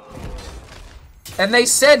 And they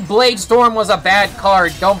said Bladestorm was a bad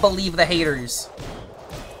card. Don't believe the haters.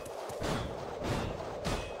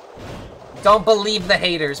 Don't believe the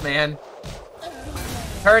haters, man.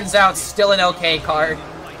 Turns out, still an okay card.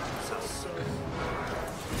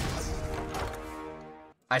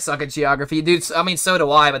 I suck at geography. Dude, I mean, so do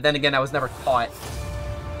I, but then again, I was never taught.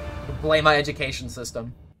 Blame my education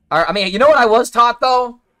system. I mean, you know what I was taught,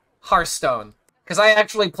 though? Hearthstone. Because I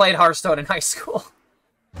actually played Hearthstone in high school.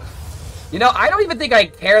 You know, I don't even think I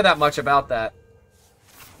care that much about that.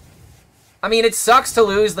 I mean, it sucks to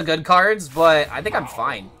lose the good cards, but I think I'm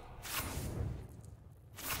fine.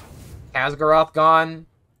 Khazgaroth gone.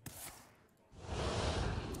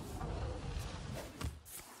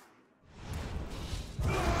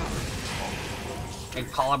 A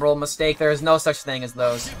tolerable mistake. There is no such thing as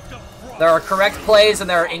those. There are correct plays and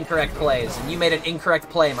there are incorrect plays. And you made an incorrect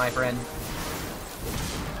play, my friend.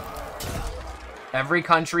 Every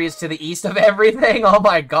country is to the east of everything? Oh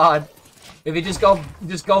my god. If you just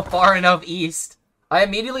go far enough east. I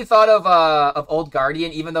immediately thought of Old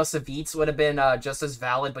Guardian, even though Savjz would have been just as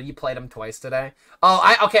valid, but you played him twice today. Oh,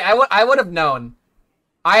 I would have known.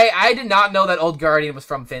 I did not know that Old Guardian was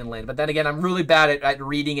from Finland, but then again, I'm really bad at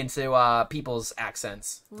reading into people's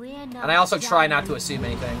accents. And I also try not to assume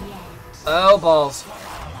anything. Oh, balls.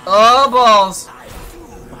 Oh, balls.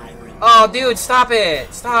 Oh, dude, stop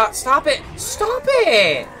it. Stop it. Stop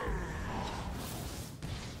it.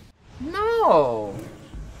 No.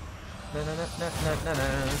 No.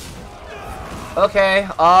 Okay,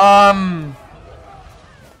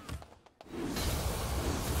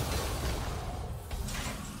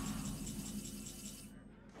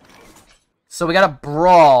 So we got a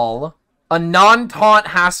Brawl. A non-taunt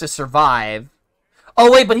has to survive.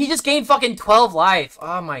 Oh, wait, but he just gained fucking 12 life.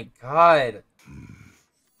 Oh, my God.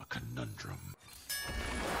 A conundrum.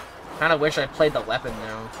 Kinda wish I played the weapon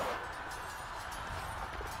now.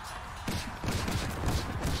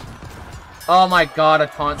 Oh my god, a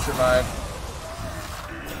taunt survived.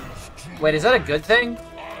 Wait, is that a good thing?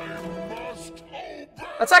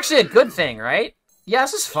 That's actually a good thing, right? Yeah,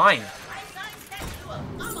 this is fine.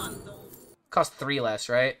 Cost 3 less,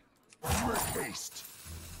 right? Haste.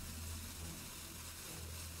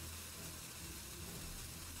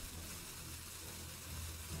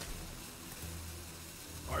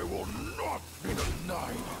 I will not be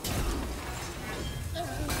denied.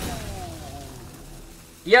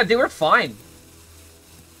 Yeah, dude, we're fine.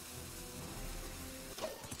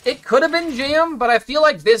 It could have been Jam, but I feel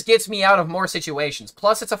like this gets me out of more situations.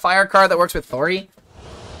 Plus, it's a fire card that works with Thori.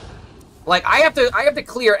 Like, I have to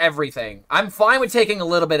clear everything. I'm fine with taking a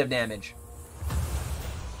little bit of damage.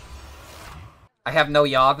 I have no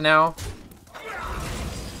Yav now.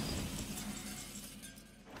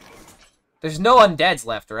 There's no undeads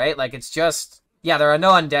left, right? Like, it's just... Yeah, there are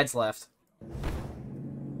no undeads left.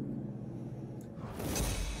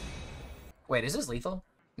 Wait, is this lethal?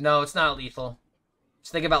 No, it's not lethal.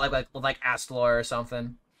 Just think about like Astlor or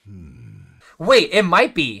something. Wait, it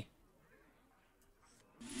might be.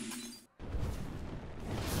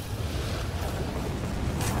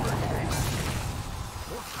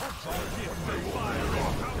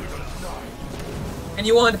 And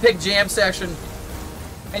you wanted to pick Jam Session.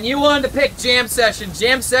 And you wanted to pick Jam Session.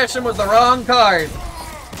 Jam Session was the wrong card.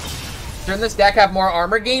 Shouldn't this deck have more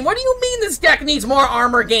armor gain? What do you mean this deck needs more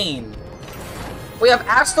armor gain? We have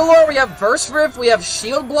Astalor, we have Burst Rift, we have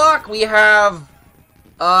Shield Block, we have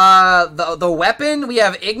the weapon, we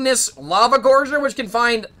have Ignis Lava Gorger, which can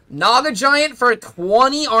find Naga Giant for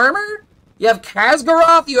 20 armor? You have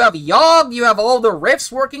Khazgaroth, you have Yogg, you have all the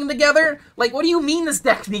Rifts working together. Like, what do you mean this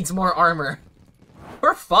deck needs more armor?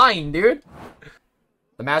 We're fine, dude.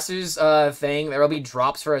 The Masters thing, there will be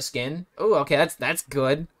drops for a skin. Oh, okay, that's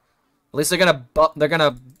good. At least they're gonna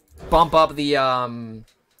bump up the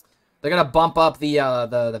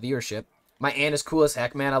viewership. My aunt is cool as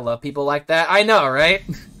heck, man. I love people like that. I know, right?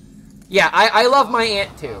 Yeah, I love my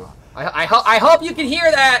aunt too. I hope you can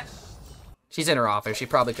hear that. She's in her office. She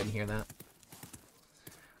probably couldn't hear that.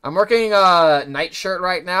 I'm working nightshirt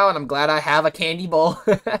right now, and I'm glad I have a candy bowl.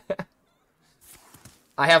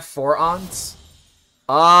 I have 4 aunts.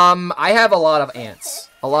 I have a lot of aunts.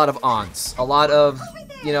 A lot of aunts. A lot of,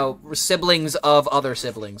 you know, siblings of other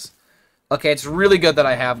siblings. Okay, it's really good that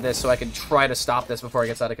I have this so I can try to stop this before it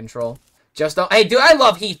gets out of control. Just don't... Hey, dude, I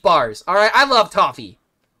love Heath bars. Alright, I love toffee.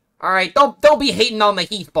 Alright, don't be hating on the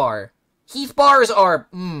Heath bar. Heath bars are,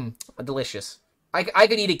 delicious. I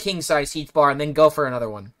could eat a king-size Heath bar and then go for another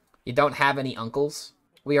one. You don't have any uncles?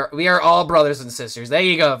 We are all brothers and sisters. There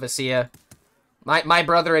you go, Vasia. My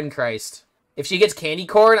brother in Christ. If she gets candy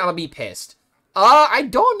corn, I'm gonna be pissed. I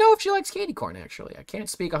don't know if she likes candy corn, actually. I can't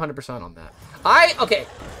speak 100% on that. Okay.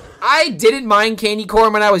 I didn't mind candy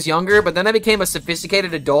corn when I was younger, but then I became a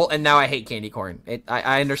sophisticated adult, and now I hate candy corn.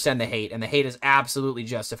 I understand the hate, and the hate is absolutely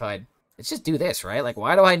justified. Let's just do this, right? Like,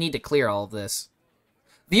 why do I need to clear all of this?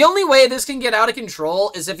 The only way this can get out of control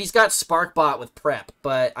is if he's got Sparkbot with prep,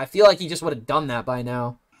 but I feel like he just would have done that by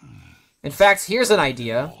now. In fact, here's an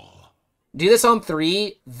idea. Do this on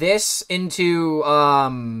 3, this into,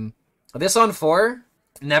 this on 4.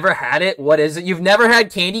 Never had it. What is it? You've never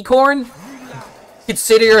had candy corn?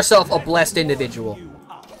 Consider yourself a blessed individual.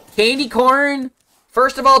 Candy corn,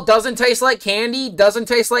 first of all, doesn't taste like candy, doesn't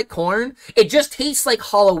taste like corn. It just tastes like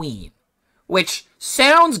Halloween, which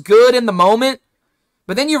sounds good in the moment,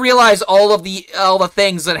 but then you realize all the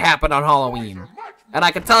things that happen on Halloween. And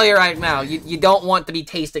I can tell you right now, you don't want to be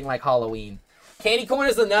tasting like Halloween. Candy corn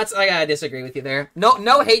is the nuts. I gotta disagree with you there.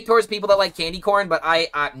 No hate towards people that like candy corn, but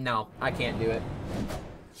no, I can't do it.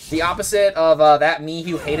 The opposite of that me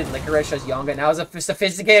who hated licorice as young, and now as a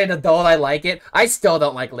sophisticated adult, I like it. I still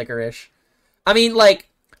don't like licorice. I mean, like,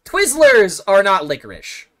 Twizzlers are not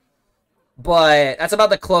licorice. But that's about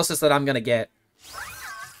the closest that I'm gonna get.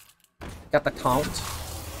 Got the taunt.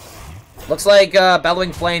 Looks like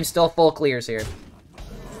Bellowing Flame still full clears here.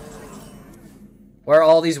 Where are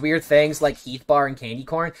all these weird things like Heath Bar and candy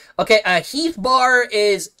corn? Okay, a Heath Bar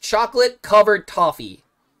is chocolate-covered toffee.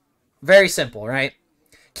 Very simple, right?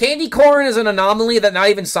 Candy corn is an anomaly that not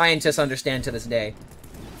even scientists understand to this day.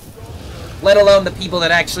 Let alone the people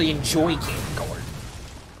that actually enjoy candy corn.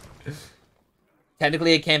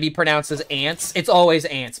 Technically, it can be pronounced as ants. It's always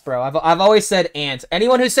ants, bro. I've always said ant.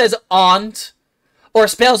 Anyone who says aunt or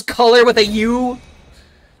spells color with a U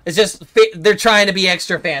is just... They're trying to be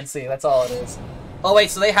extra fancy. That's all it is. Oh, wait,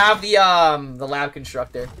 so they have the lab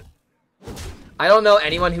constructor. I don't know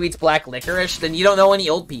anyone who eats black licorice, then you don't know any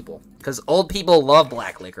old people. Because old people love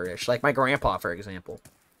black licorice. Like my grandpa, for example.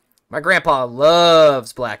 My grandpa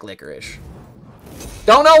loves black licorice.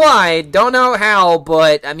 Don't know why, don't know how,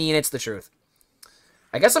 but, I mean, it's the truth.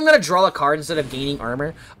 I guess I'm going to draw a card instead of gaining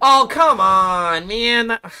armor. Oh, come on,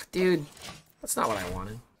 man. Dude, that's not what I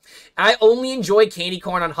wanted. I only enjoy candy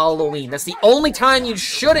corn on Halloween. That's the only time you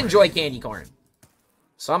should enjoy candy corn.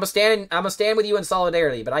 So I'm gonna stand with you in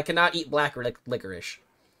solidarity, but I cannot eat black licorice.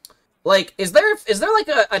 Like, is there like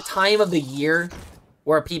a time of the year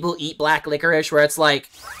where people eat black licorice where it's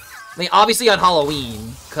like, I mean, obviously on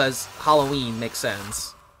Halloween, because Halloween makes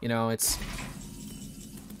sense. You know, it's...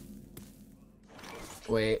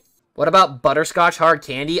 Wait, what about butterscotch hard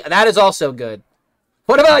candy? That is also good.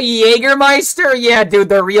 What about Jägermeister? Yeah, dude,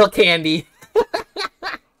 the real candy.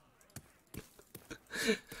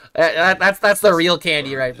 That's the real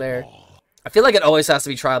candy right there. I feel like it always has to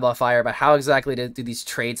be trial by fire, but how exactly do these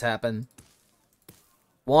trades happen?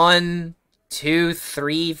 1, 2,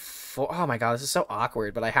 3, 4. Oh my god, this is so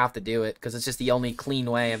awkward, but I have to do it because it's just the only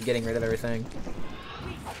clean way of getting rid of everything.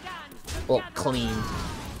 Well, clean.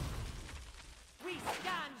 We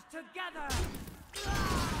stand together.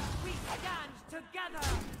 We stand together.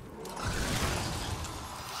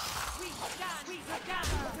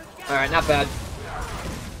 All right, not bad.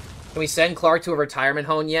 Can we send Clark to a retirement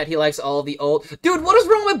home yet? He likes all the old... Dude, what is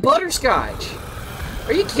wrong with butterscotch?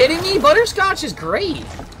 Are you kidding me? Butterscotch is great.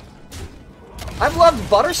 I've loved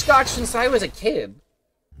butterscotch since I was a kid.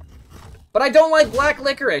 But I don't like black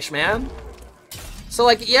licorice, man. So,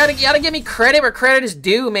 like, you gotta give me credit where credit is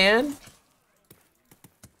due, man.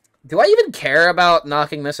 Do I even care about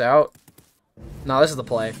knocking this out? No, this is the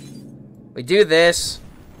play. We do this.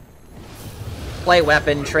 Play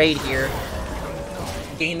weapon, trade here.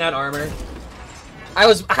 gain that armor. I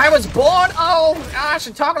was born old. I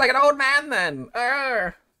should talk like an old man then.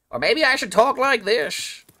 Or maybe I should talk like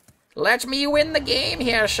this. Let me win the game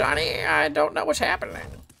here, Sonny. I don't know what's happening.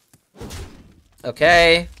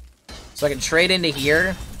 Okay. So I can trade into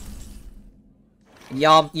here.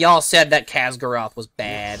 Y'all said that Khaz'goroth was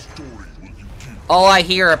bad. All I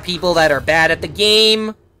hear are people that are bad at the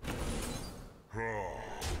game.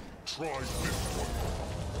 Try this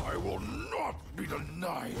one. I will not be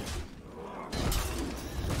denied.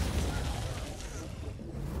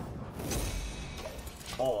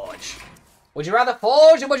 Forge. Would you rather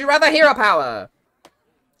Forge or would you rather Hero Power?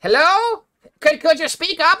 Hello? Could you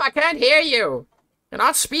speak up? I can't hear you. You're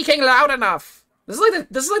not speaking loud enough. This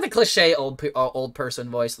is like the cliche old person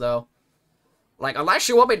voice though. Like, unless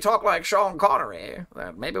you want me to talk like Sean Connery,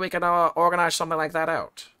 then maybe we can organize something like that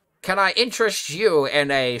out. Can I interest you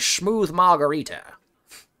in a smooth margarita?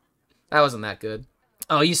 That wasn't that good.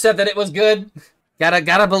 Oh, you said that it was good?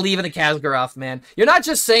 Gotta believe in the Khaz'goroth, man. You're not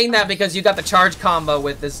just saying that because you got the charge combo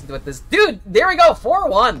with this. Dude, there we go,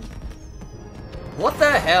 4-1. What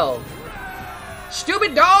the hell?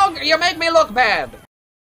 Stupid dog, you make me look bad.